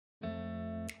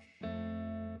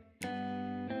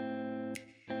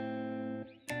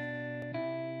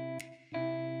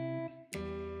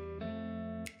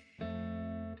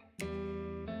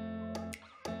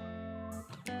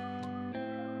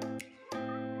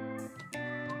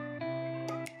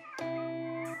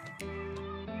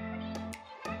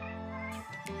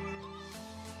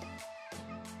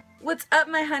What's up,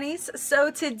 my honeys?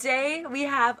 So today we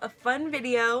have a fun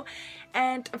video,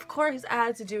 and of course I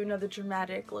had to do another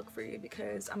dramatic look for you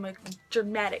because I'm a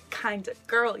dramatic kind of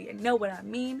girl, you know what I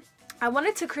mean. I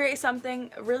wanted to create something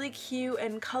really cute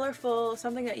and colorful,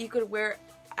 something that you could wear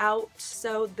out.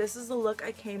 So this is the look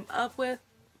I came up with.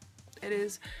 It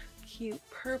is cute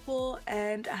purple,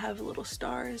 and I have little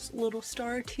stars, little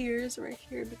star tears right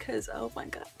here because oh my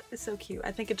god, it's so cute.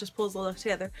 I think it just pulls the look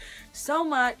together so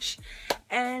much,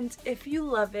 and if you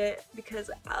love it, because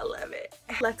I love it,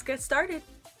 let's get started.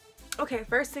 Okay,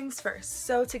 first things first.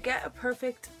 So to get a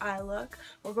perfect eye look,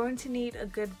 we're going to need a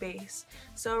good base.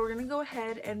 So we're going to go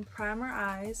ahead and prime our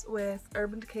eyes with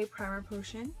Urban Decay Primer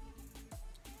Potion.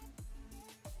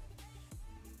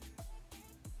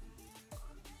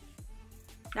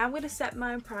 Now I'm going to set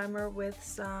my primer with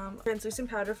some translucent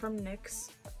powder from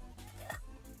NYX.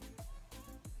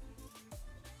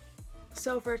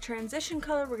 So for a transition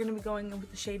color, we're going to be going in with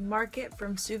the shade Market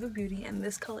from Suva Beauty, and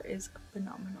this color is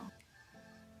phenomenal.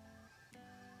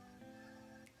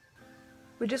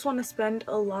 We just want to spend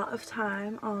a lot of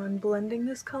time on blending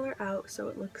this color out so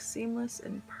it looks seamless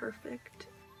and perfect.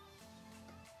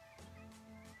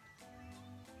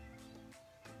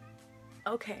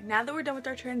 Okay, now that we're done with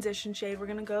our transition shade, we're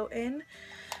going to go in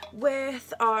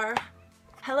with our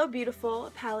Hello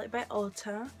Beautiful palette by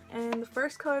Ulta. And the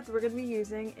first color that we're going to be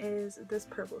using is this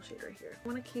purple shade right here. I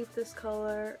want to keep this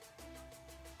color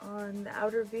on the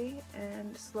outer V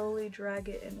and slowly drag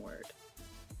it inward.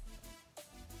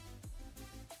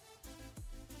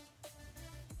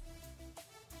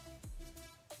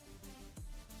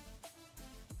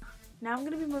 Now I'm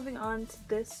going to be moving on to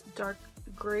this dark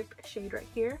grape shade right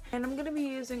here, and I'm going to be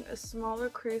using a smaller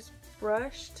crease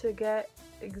brush to get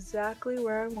exactly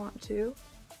where I want to,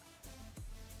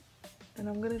 and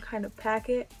I'm going to kind of pack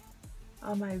it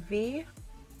on my V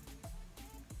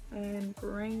and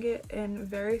bring it in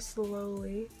very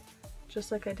slowly,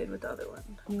 just like I did with the other one.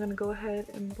 I'm going to go ahead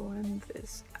and blend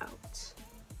this out.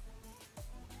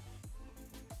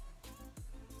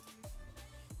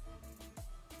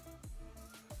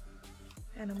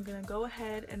 And I'm going to go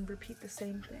ahead and repeat the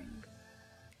same thing.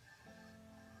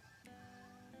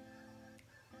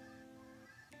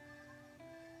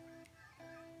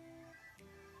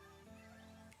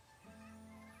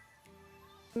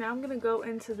 Now I'm going to go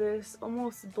into this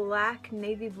almost black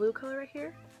navy blue color right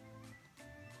here.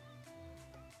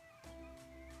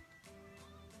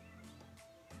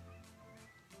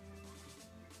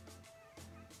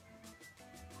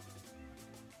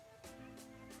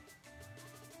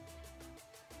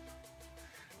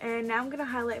 And now I'm going to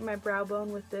highlight my brow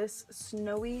bone with this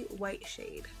snowy white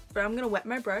shade. But I'm going to wet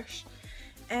my brush,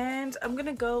 and I'm going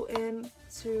to go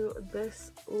into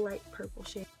this light purple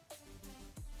shade.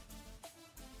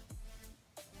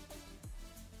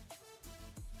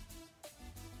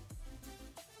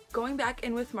 Going back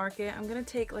in with Market, I'm going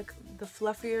to take like the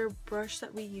fluffier brush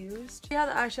that we used. See how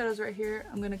the eyeshadow's right here?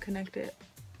 I'm going to connect it.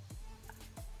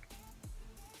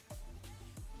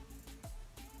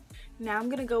 Now I'm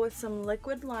going to go with some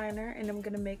liquid liner, and I'm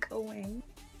going to make a wing.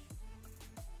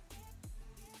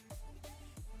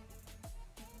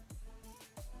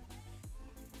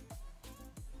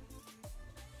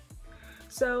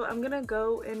 So I'm going to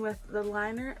go in with the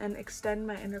liner and extend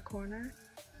my inner corner.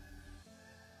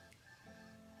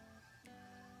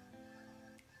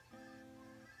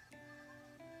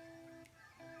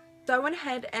 So I went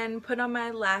ahead and put on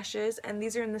my lashes, and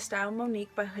these are in the style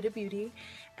Monique by Huda Beauty,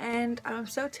 and I'm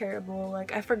so terrible.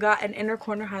 Like, I forgot an inner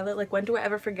corner highlight. Like, when do I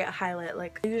ever forget highlight?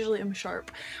 Like, I usually am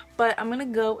sharp, but I'm gonna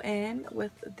go in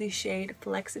with the shade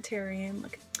Flexitarian.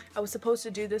 Like, I was supposed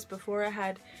to do this before I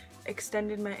had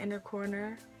extended my inner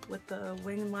corner with the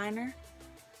wing liner,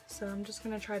 so I'm just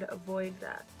gonna try to avoid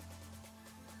that.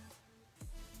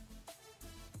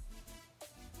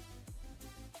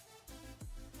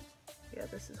 Yeah,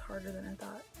 this is harder than I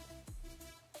thought.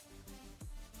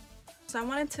 So I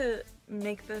wanted to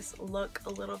make this look a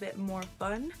little bit more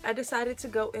fun. I decided to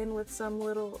go in with some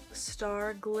little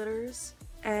star glitters,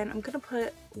 and I'm gonna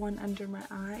put one under my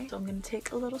eye. So I'm gonna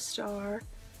take a little star,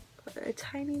 put a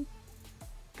tiny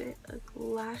bit of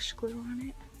lash glue on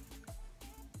it.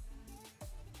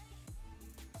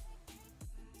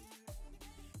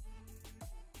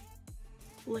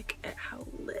 Look at how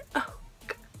lit. Oh.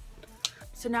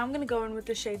 So now I'm going to go in with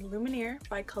the shade Lumiere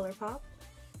by ColourPop.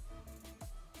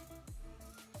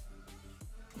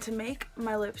 To make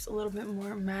my lips a little bit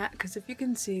more matte, because if you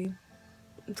can see,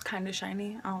 it's kind of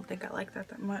shiny. I don't think I like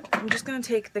that much. I'm just going to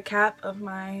take the cap of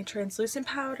my translucent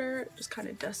powder, just kind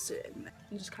of dust it in,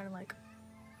 and just kind of like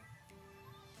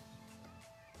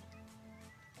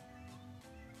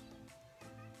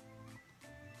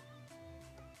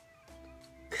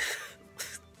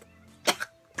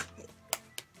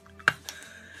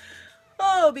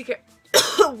whoa, be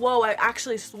careful. Whoa, I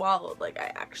actually swallowed. Like,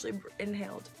 I actually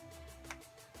inhaled.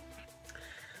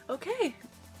 Okay.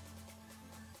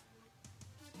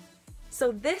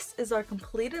 So this is our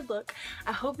completed look.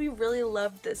 I hope you really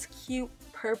love this cute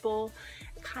purple.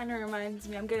 It kind of reminds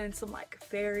me, I'm getting some like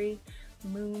fairy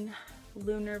moon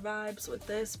lunar vibes with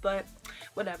this, but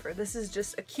whatever. This is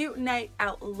just a cute night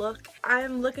out look.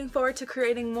 I'm looking forward to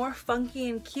creating more funky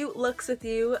and cute looks with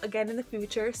you again in the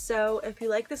future. So if you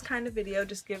like this kind of video,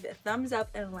 just give it a thumbs up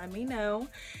and let me know.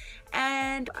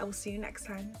 And I will see you next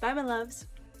time. Bye, my loves.